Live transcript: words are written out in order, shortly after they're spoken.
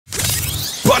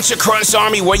Crunch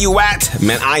Army, where you at?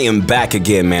 Man, I am back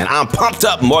again, man. I'm pumped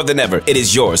up more than ever. It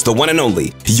is yours, the one and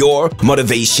only, your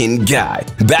motivation guy.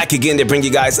 Back again to bring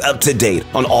you guys up to date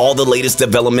on all the latest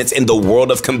developments in the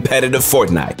world of competitive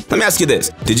Fortnite. Let me ask you this.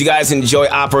 Did you guys enjoy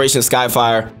Operation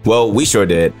Skyfire? Well, we sure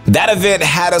did. That event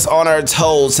had us on our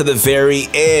toes to the very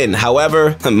end.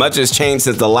 However, much has changed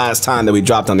since the last time that we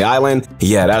dropped on the island.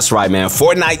 Yeah, that's right, man.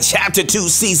 Fortnite Chapter 2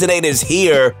 Season 8 is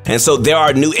here. And so there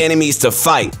are new enemies to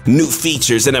fight, new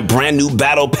features, and a brand new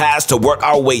battle pass to work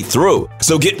our way through.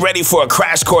 So get ready for a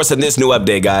crash course in this new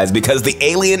update, guys, because the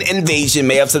alien invasion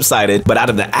may have subsided, but out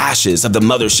of the ashes of the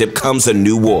mothership comes a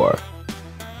new war.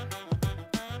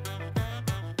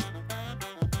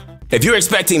 If you're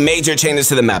expecting major changes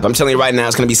to the map, I'm telling you right now,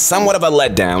 it's going to be somewhat of a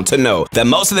letdown to know that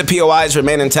most of the POIs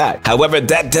remain intact. However,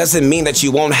 that doesn't mean that you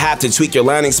won't have to tweak your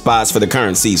landing spots for the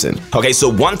current season. Okay, so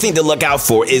one thing to look out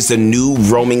for is the new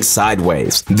roaming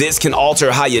sideways. This can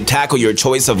alter how you tackle your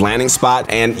choice of landing spot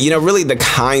and, really the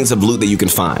kinds of loot that you can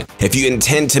find. If you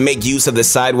intend to make use of the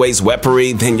sideways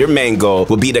weaponry, then your main goal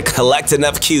will be to collect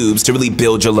enough cubes to really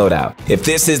build your loadout. If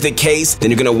this is the case,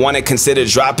 then you're going to want to consider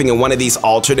dropping in one of these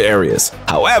altered areas.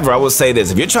 However, I will say this,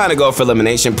 if you're trying to go for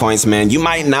elimination points, man, you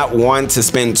might not want to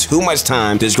spend too much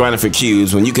time just grinding for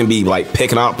cubes when you can be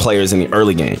picking out players in the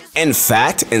early game. In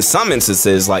fact, in some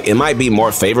instances, it might be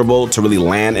more favorable to really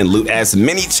land and loot as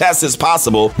many chests as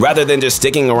possible rather than just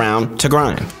sticking around to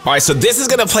grind. Alright, so this is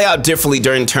going to play out differently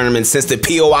during tournaments since the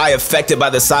POI affected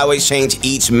by the sideways change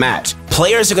each match.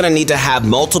 Players are going to need to have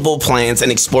multiple plans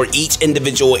and explore each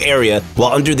individual area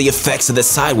while under the effects of the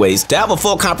sideways to have a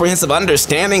full comprehensive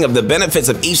understanding of the benefits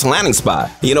of each landing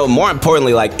spot. More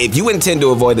importantly, if you intend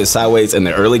to avoid the sideways in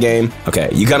the early game, okay,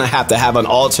 you're going to have an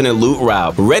alternate loot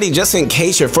route ready just in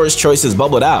case your first choice is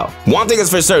bubbled out. One thing is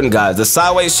for certain, guys, the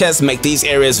sideways chests make these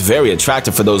areas very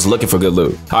attractive for those looking for good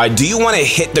loot. Alright, do you want to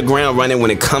hit the ground running when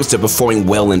it comes to performing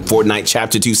well in Fortnite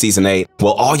Chapter 2 Season 8?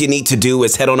 Well, all you need to do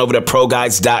is head on over to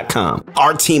ProGuides.com.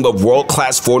 Our team of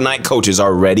world-class Fortnite coaches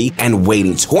are ready and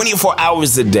waiting 24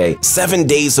 hours a day, 7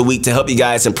 days a week to help you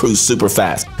guys improve super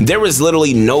fast. There is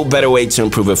literally no better way to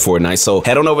improve at Fortnite, so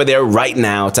head on over there right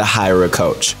now to hire a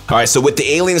coach. Alright, so with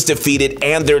the aliens defeated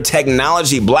and their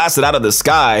technology blasted out of the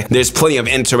sky, there's plenty of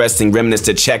interesting remnants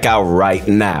to check out right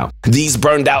now. These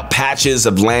burned out patches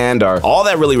of land are all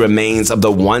that really remains of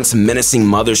the once menacing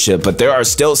mothership, but there are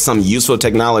still some useful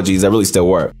technologies that really still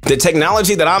work. The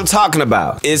technology that I'm talking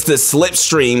about is the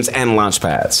slipstreams and launch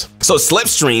pads. So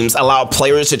slipstreams allow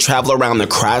players to travel around the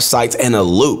crash sites in a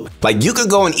loop. You could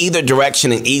go in either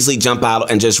direction and easily jump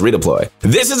out and just redeploy.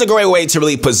 This is a great way to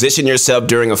really position yourself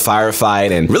during a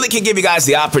firefight and really can give you guys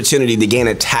the opportunity to gain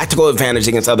a tactical advantage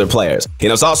against other players.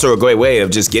 It's also a great way of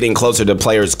just getting closer to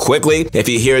players quickly if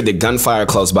you hear the gunfire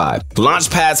close by. Launch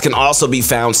pads can also be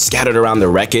found scattered around the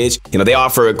wreckage. They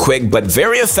offer a quick but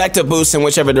very effective boost in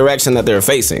whichever direction that they're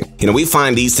facing. We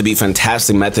find these to be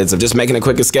fantastic methods of just making a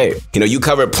quick escape. You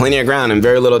cover plenty of ground in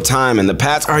very little time, and the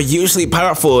pads are usually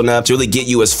powerful enough to really get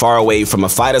you as far away from a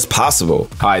fight as possible.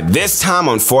 Alright, this time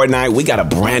on Fortnite, we got a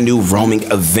brand new roaming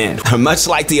event. Much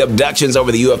like the abductions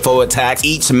over the UFO attacks,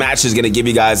 each match is going to give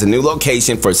you guys a new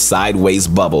location for sideways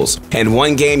bubbles. In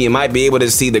one game, you might be able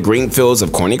to see the green fields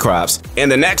of corny crops,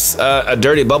 and the next, a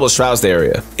dirty bubble shrouds the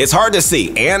area. It's hard to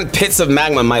see, and pits of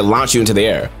magma might launch you into the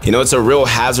air. It's a real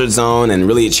hazard zone, and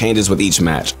really it changes with each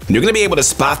match. You're going to be able to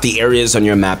spot the areas on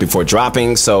your map before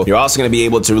dropping, so you're also going to be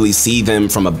able to really see them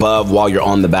from above while you're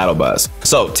on the battle bus.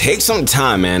 So take some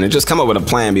time, man, and just come up with a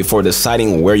plan before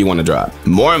deciding where you want to drop.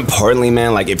 More importantly,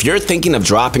 man, if you're thinking of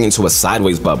dropping into a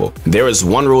sideways bubble, there is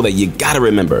one rule that you gotta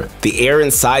remember. The air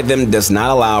inside them does not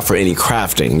allow for any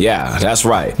crafting. Yeah, that's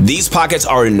right. These pockets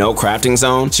are no crafting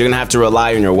zone, so you're gonna have to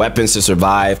rely on your weapons to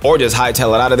survive or just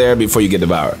hightail it out of there before you get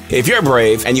devoured. If you're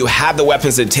brave and you have the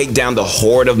weapons to take down the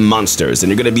horde of monsters, then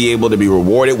you're gonna be able to be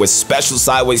rewarded with special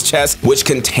sideways chests which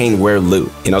contain rare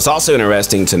loot. It's also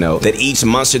interesting to note that each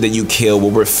monster that you kill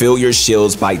will refill your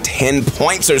shields by 10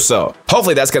 points or so.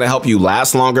 Hopefully that's gonna help you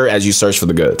last longer as you search for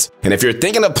the goods. And if you're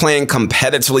thinking of playing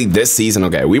competitively this season,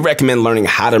 okay, we recommend learning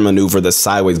how to maneuver the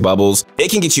sideways bubbles. It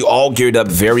can get you all geared up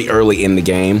very early in the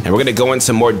game, and we're gonna go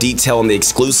into more detail on the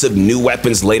exclusive new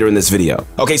weapons later in this video.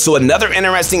 Okay, so another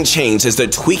interesting change is the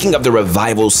tweaking of the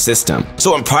revival system.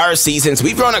 So in prior seasons,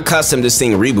 we've grown accustomed to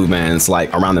seeing reboot vans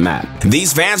around the map.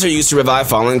 These vans are used to revive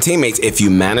fallen teammates if you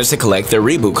manage to collect their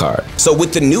reboot card. So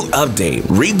with the new update,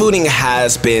 rebooting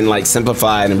has been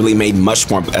simplified and really made much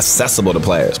more accessible to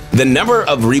players. The number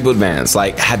of reboot bans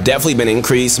have definitely been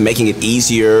increased, making it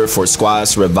easier for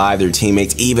squads to revive their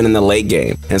teammates even in the late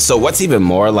game. And so what's even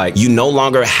more, you no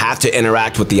longer have to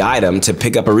interact with the item to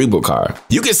pick up a reboot card.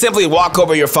 You can simply walk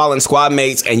over your fallen squad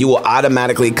mates and you will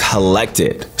automatically collect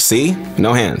it. See?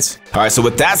 No hands. Alright, so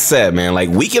with that said, man,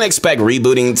 we can expect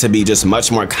rebooting to be just much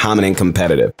more common and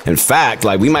competitive. In fact,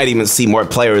 we might even see more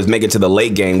players make it to the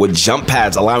late game with jump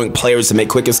pads allowing players to make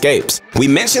quick escapes. We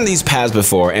mentioned these pads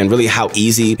before and really how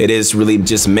easy it is really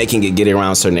just making it get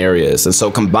around certain areas. And so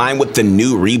combined with the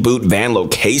new reboot van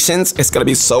locations, it's going to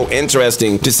be so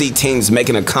interesting to see teams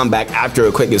making a comeback after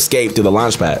a quick escape through the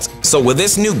launch pads. So will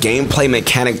this new gameplay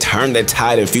mechanic turn the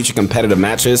tide in future competitive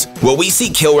matches? Will we see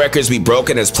kill records be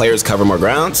broken as players cover more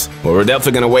grounds? Well, we're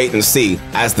definitely going to wait and see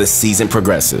as the season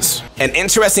progresses. An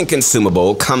interesting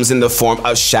consumable comes in the form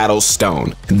of Shadow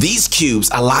Stone. These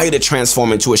cubes allow you to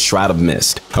transform into a shroud of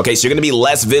mist. Okay, so you're going to be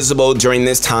less visible during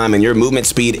this time and your movement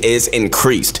speed is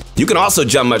increased. You can also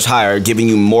jump much higher, giving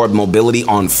you more mobility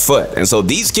on foot. And so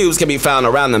these cubes can be found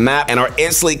around the map and are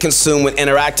instantly consumed when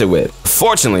interacted with.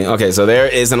 Fortunately, okay, so there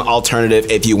is an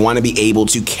alternative if you want to be able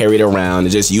to carry it around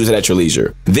and just use it at your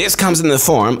leisure. This comes in the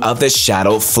form of the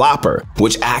Shadow Flopper,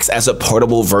 which acts as a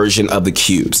portable version of the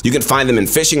cubes. You can find them in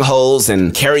fishing holes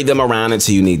and carry them around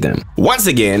until you need them. Once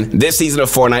again, this season of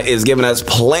Fortnite is giving us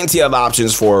plenty of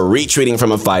options for retreating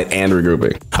from a fight and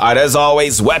regrouping. Alright, as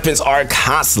always, weapons are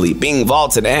constantly being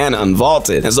vaulted and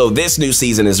unvaulted, and so this new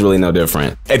season is really no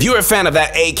different. If you're a fan of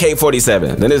that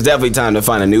AK-47, then it's definitely time to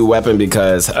find a new weapon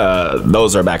because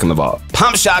those are back in the vault.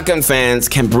 Pump shotgun fans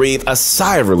can breathe a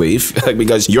sigh of relief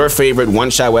because your favorite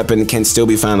one-shot weapon can still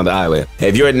be found on the island.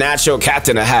 If you're a natural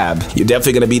Captain Ahab, you're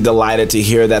definitely going to be delighted to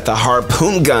hear that the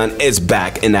harpoon gun is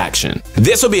back in action.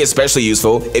 This will be especially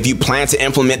useful if you plan to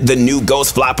implement the new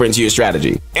Ghost Flopper into your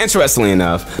strategy. Interestingly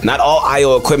enough, not all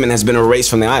IO equipment has been erased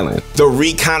from the island. The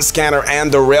recon scanner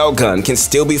and the railgun can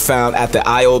still be found at the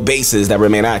IO bases that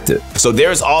remain active. So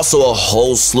there's also a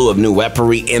whole slew of new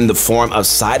weaponry in the form of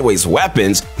sideways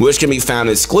weapons, which can be found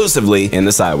exclusively in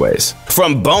the sideways.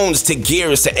 From bones to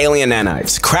gears to alien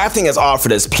nanites, crafting has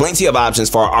offered us plenty of options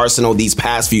for our arsenal these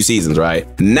past few seasons, right?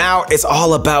 Now it's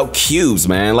all about cubes,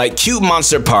 man. Cube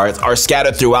monster parts are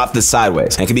scattered throughout the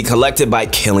sideways and can be collected by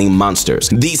killing monsters.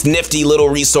 These nifty little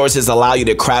resources allow you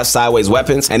to craft sideways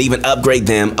weapons and even upgrade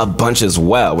them a bunch as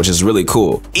well, which is really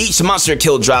cool. Each monster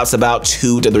kill drops about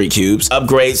 2 to 3 cubes.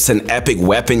 Upgrades to an epic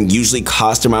weapon usually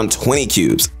cost around 20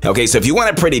 cubes. Okay, so if you want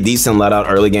a pretty decent loadout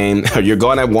early game, you're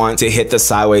going to want to hit the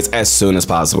sideways as soon as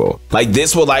possible.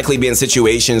 This will likely be in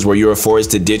situations where you are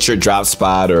forced to ditch your drop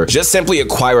spot or just simply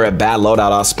acquire a bad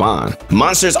loadout off spawn.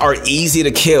 Monsters are easy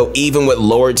to kill even with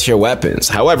lower tier weapons.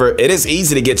 However, it is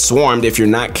easy to get swarmed if you're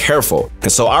not careful.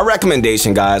 And so our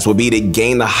recommendation, guys, will be to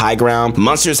gain the high ground.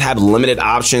 Monsters have limited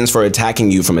options for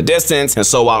attacking you from a distance, and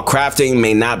so while crafting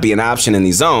may not be an option in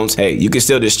these zones, hey, you can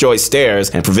still destroy stairs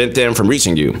and prevent them from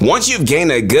reaching you. Once you've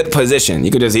gained a good position,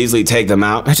 you can just easily take them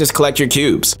out and just collect your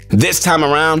cubes. This time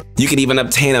around, you can even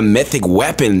obtain a mythic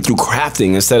weapon through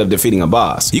crafting instead of defeating a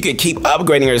boss. You can keep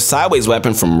upgrading your sideways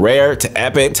weapon from rare to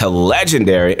epic to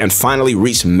legendary and finally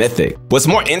reach mythic. What's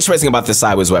more interesting about the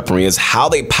sideways weaponry is how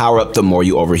they power up the more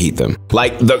you overheat them.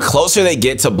 The closer they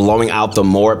get to blowing out, the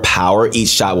more power each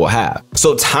shot will have.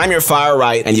 So time your fire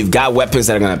right and you've got weapons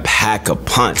that are going to pack a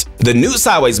punch. The new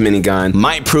sideways minigun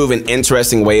might prove an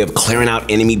interesting way of clearing out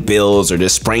enemy builds or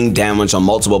just spraying damage on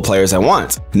multiple players at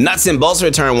once. Nuts and bolts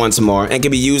return once more and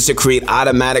can be used to create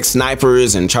automatic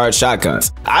snipers and charged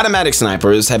shotguns. Automatic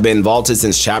snipers have been vaulted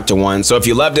since chapter 1, so if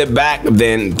you loved it back,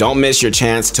 then don't miss your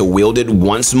chance to wield it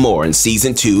once more in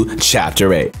season 2,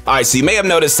 chapter 8. Alright, so you may have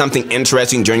noticed something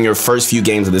interesting during your first few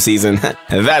games of the season.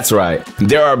 That's right,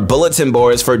 there are bulletin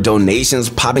boards for donations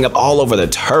popping up all over the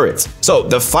turrets. So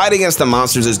the fight against the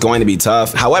monsters is going to be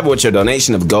tough. However, with your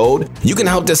donation of gold, you can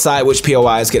help decide which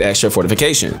POIs get extra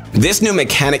fortification. This new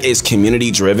mechanic is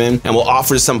community driven and will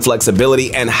offer some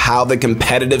flexibility in how the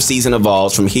competitive season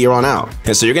evolves from here on out.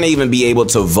 And so you're going to even be able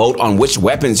to vote on which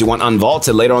weapons you want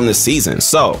unvaulted later on this season.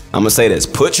 So I'm gonna say this,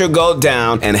 put your gold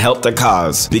down and help the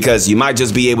cause, because you might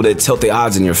just be able to tilt the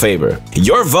odds in your favor.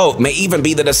 Your vote may even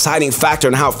be the deciding factor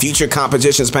in how future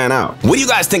competitions pan out. What do you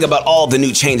guys think about all the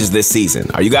new changes this season?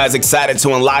 Are you guys excited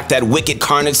to unlock that wicked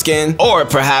carnage skin, or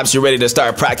perhaps you're ready to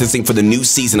start practicing for the new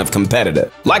season of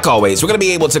competitive. Like always, we're going to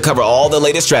be able to cover all the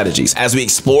latest strategies as we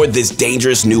explore this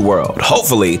dangerous new world.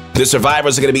 Hopefully, the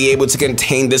survivors are going to be able to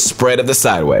contain the spread of the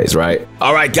sideways, right?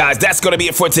 Alright guys, that's going to be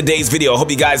it for today's video. I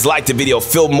hope you guys liked the video.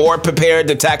 Feel more prepared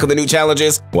to tackle the new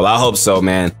challenges? Well, I hope so,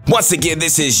 man. Once again,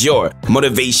 this is your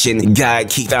motivation guide,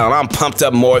 Keith Allen. I'm pumped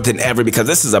up more than ever because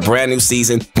this is a brand new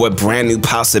season with brand new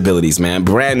possibilities, man.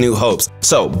 Brand new hopes.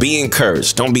 So be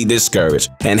encouraged. Don't be discouraged.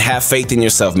 And have faith in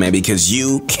yourself, man, because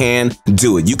you can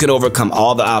do it. You can overcome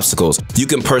all the obstacles. You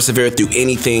can persevere through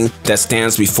anything that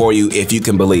stands before you if you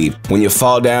can believe. When you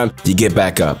fall down, you get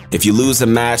back up. If you lose a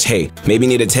match, hey, maybe you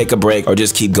need to take a break or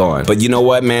just keep going. But you know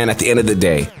what, man? At the end of the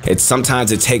day,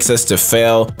 sometimes it takes us to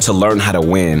fail to learn how to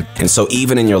win. And so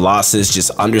even in your losses,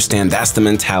 just understand that's the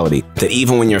mentality. That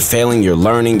even when you're failing, you're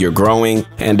learning, you're growing,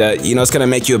 and you know, it's gonna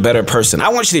make you a better person. I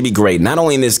want you to be great, not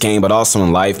only in this game, but also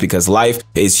in life, because life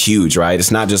is huge, right?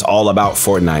 It's not just all about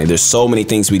Fortnite. There's so many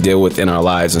things we deal with in our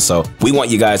lives, and so we want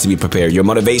you guys to be prepared. Your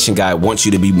motivation guy wants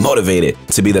you to be motivated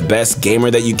to be the best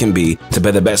gamer that you can be, to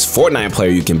be the best Fortnite player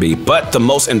you can be, but the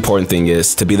most important thing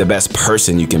is to be the best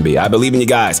person you can be. I believe in you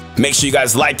guys. Make sure you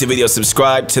guys like the video,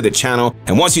 subscribe to the channel,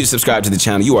 and once you subscribe to the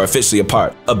channel, you are officially a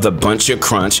part of the Bunch of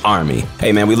Crunch army.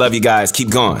 Hey man, we love you guys. Keep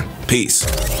going.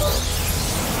 Peace.